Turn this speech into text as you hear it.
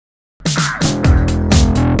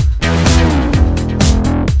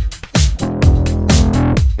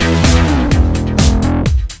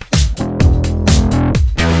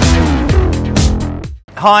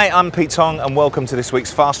Hi, I'm Pete Tong and welcome to this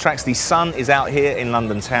week's Fast Trax. The sun is out here in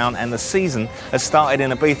London town and the season has started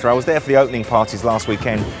in Ibiza. I was there for the opening parties last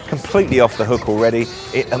weekend, completely off the hook already.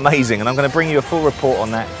 Amazing, and I'm going to bring you a full report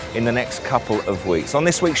on that in the next couple of weeks. On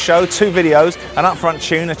this week's show, 2 videos, an Upfront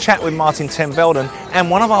Tune, a chat with Martijn Ten Velden,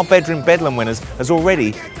 and one of our Bedroom Bedlam winners has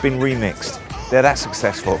already been remixed. They're that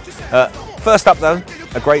successful. First up though,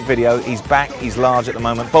 a great video. He's back, he's large at the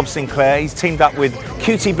moment. Bob Sinclar, he's teamed up with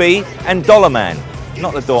QTB and Dollar Man.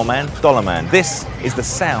 Not the doorman, Dollar Man. This is the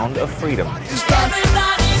sound of freedom.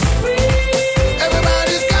 Everybody's free.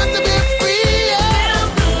 Everybody's got to be free.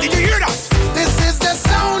 Yeah. Did you hear that? This is the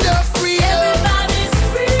sound of freedom. Everybody's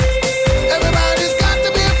free. Everybody's got to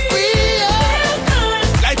be free.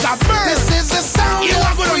 Yeah. Like a bird. This is the sound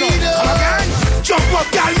of freedom. Come again. Jump up,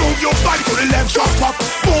 girl, move your body to the left. Jump up,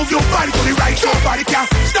 move your body to the right. Nobody can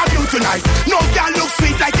stop you tonight. No girl look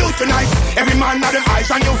sweet like you tonight. Every man have their eyes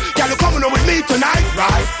on you. Girl, you coming on with me tonight,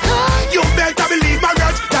 right? You better believe my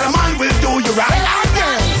words. That a man will do you right.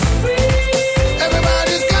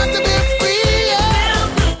 Everybody's got to be free.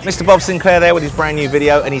 Yeah. Mr. Bob Sinclar there with his brand new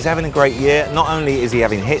video, and he's having a great year. Not only is he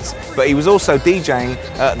having hits, but he was also DJing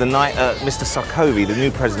the night Mr. Sarkozy, the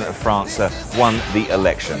new president of France, won the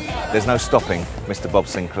election. There's no stopping Mr. Bob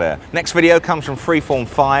Sinclar. Next video comes from Freeform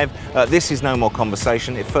 5. This is No More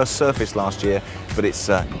Conversation. It first surfaced last year, but it's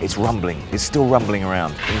rumbling. It's still rumbling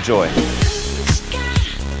around. Enjoy.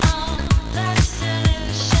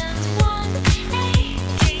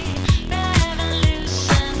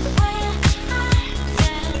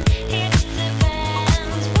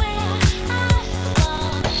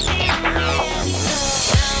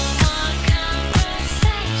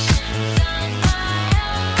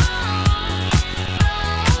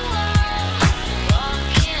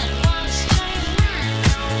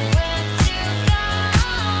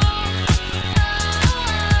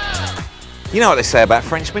 You know what they say about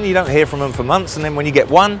Frenchmen, you don't hear from them for months, and then when you get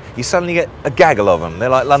one, you suddenly get a gaggle of them. They're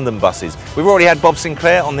like London buses. We've already had Bob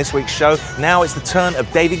Sinclar on this week's show. Now it's the turn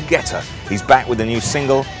of David Guetta. He's back with a new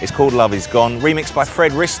single. It's called Love Is Gone, remixed by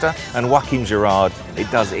Fred Rister and Joachim Girard.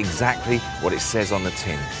 It does exactly what it says on the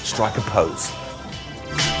tin. Strike a pose.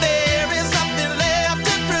 There is something left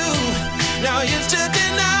to prove. Now used to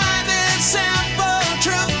deny this simple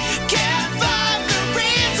truth. Can't find the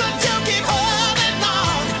reason to keep holding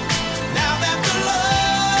on. Now that the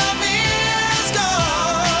love is gone,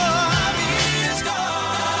 is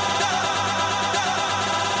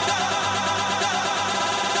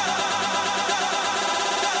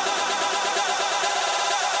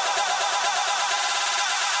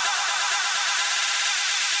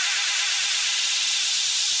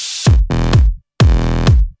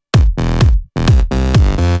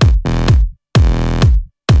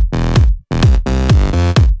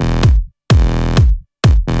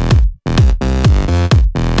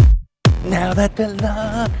Now that the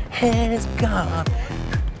love has gone.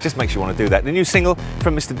 Just makes you want to do that. The new single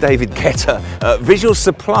from Mr. David Guetta. Visuals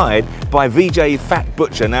supplied by VJ Fat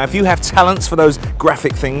Butcher. Now, if you have talents for those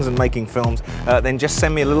graphic things and making films, then just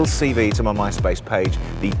send me a little CV to my MySpace page.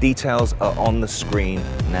 The details are on the screen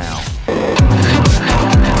now.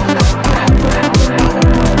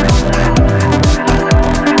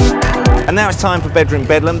 And now it's time for Bedroom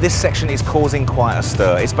Bedlam. This section is causing quite a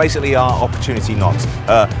stir. It's basically our opportunity knocks.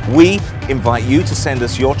 We invite you to send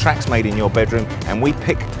us your tracks made in your bedroom, and we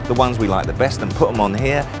pick the ones we like the best and put them on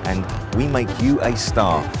here, and we make you a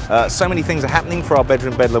star. So many things are happening for our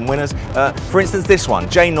Bedroom Bedlam winners. For instance, this one,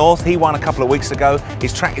 Jay North, he won a couple of weeks ago.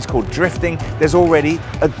 His track is called Drifting. There's already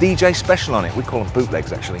a DJ special on it. We call them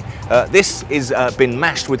bootlegs, actually. This is been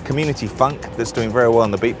mashed with community funk that's doing very well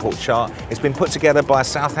on the Beatport chart. It's been put together by a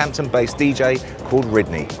Southampton-based DJ called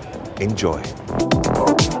Ridney. Enjoy.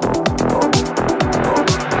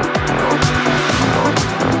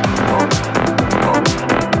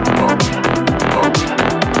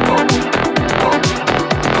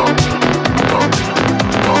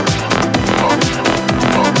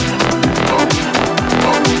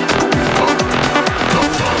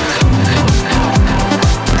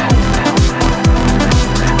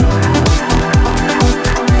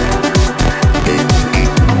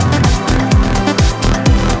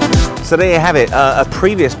 So there you have it, a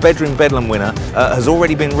previous Bedroom Bedlam winner has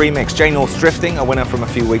already been remixed. Jay North's Drifting, a winner from a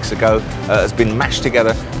few weeks ago, has been mashed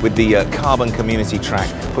together with the Carbon Community track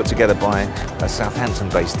put together by a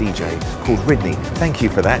Southampton-based DJ called Ridney. Thank you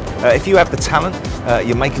for that. If you have the talent,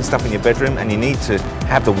 you're making stuff in your bedroom and you need to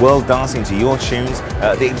have the world dancing to your tunes,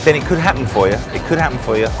 then it could happen for you. It could happen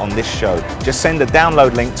for you on this show. Just send a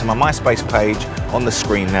download link to my MySpace page on the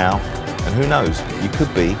screen now, and who knows, you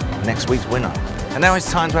could be next week's winner. And now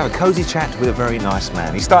it's time to have a cosy chat with a very nice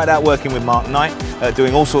man. He started out working with Mark Knight,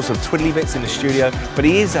 doing all sorts of twiddly bits in the studio, but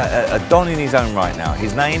he is a don in his own right now.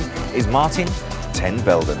 His name is Martijn Ten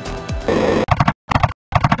Velden.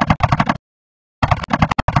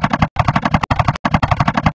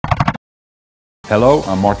 Hello,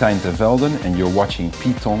 I'm Martijn Ten Velden and you're watching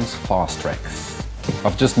Tong's Fast Trax.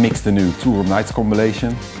 I've just mixed the new Tour of Nights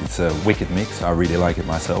compilation. It's a wicked mix, I really like it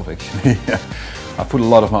myself actually. I put a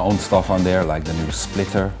lot of my own stuff on there, like the new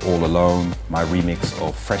Splitter, All Alone, my remix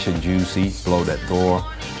of Fresh and Juicy, Blow That Door,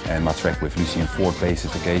 and my track with Lucien Ford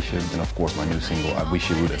Bassification, and of course my new single I Wish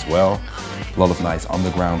You Would as well. A lot of nice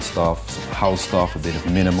underground stuff, some house stuff, a bit of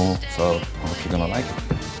minimal, so I hope you're gonna like it.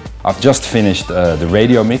 I've just finished the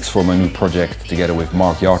radio mix for my new project together with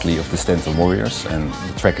Mark Yardley of the Stanton Warriors, and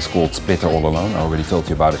the track is called Splitter All Alone. I already told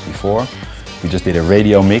you about it before. We just did a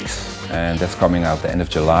radio mix and that's coming out the end of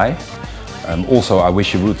July. Also I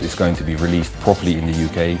Wish You Would is going to be released properly in the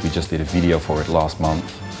UK. We just did a video for it last month,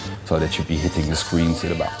 so that should be hitting the screens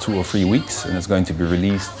in about 2 or 3 weeks, and it's going to be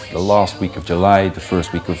released the last week of July, the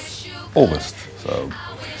first week of August. So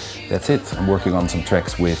that's it. I'm working on some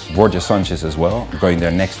tracks with Roger Sanchez as well. I'm going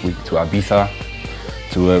there next week to Ibiza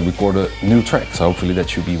to record a new track, so hopefully that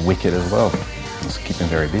should be wicked as well. Just keep him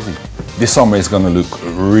very busy. This summer is going to look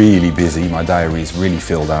really busy. My diary is really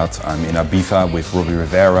filled out. I'm in Ibiza with Robbie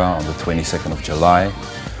Rivera on the 22nd of July.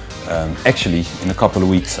 Actually, in a couple of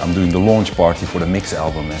weeks I'm doing the launch party for the Mix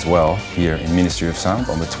album as well, here in Ministry of Sound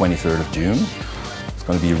on the 23rd of June. It's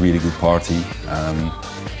going to be a really good party.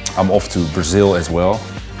 I'm off to Brazil as well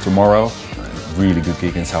tomorrow, really good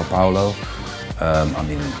gig in Sao Paulo. I'm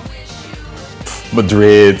in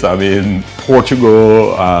Madrid, I'm in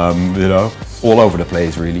Portugal, you know, all over the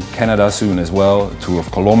place really. Canada soon as well, a tour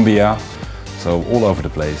of Colombia, so all over the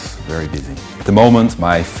place, very busy. At the moment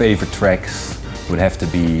my favorite tracks would have to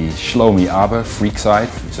be Shlomi Aber,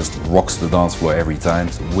 Freakside, it just rocks the dance floor every time,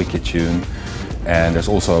 it's a wicked tune. And there's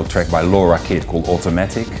also a track by Laura Kidd called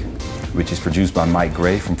Automatic, which is produced by Mike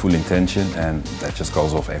Gray from Full Intention, and that just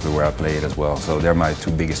goes off everywhere I play it as well. So they're my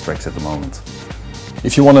 2 biggest tracks at the moment.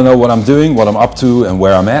 If you want to know what I'm doing, what I'm up to and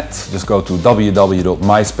where I'm at, just go to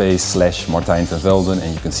www.myspace/Martijn Ten Velden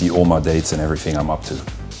and you can see all my dates and everything I'm up to.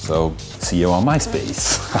 So see you on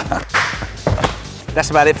MySpace. That's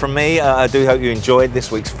about it from me. I do hope you enjoyed this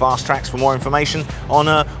week's Fast Trax. For more information on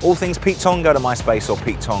all things Pete Tong, go to MySpace or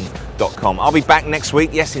PeteTong.com. I'll be back next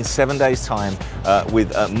week, yes, in 7 days' time,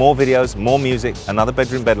 with more videos, more music, another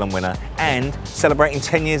Bedroom Bedlam winner, and celebrating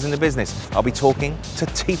 10 years in the business. I'll be talking to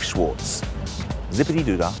Teef Schwartz.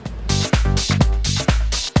 Zippity-doo-dah.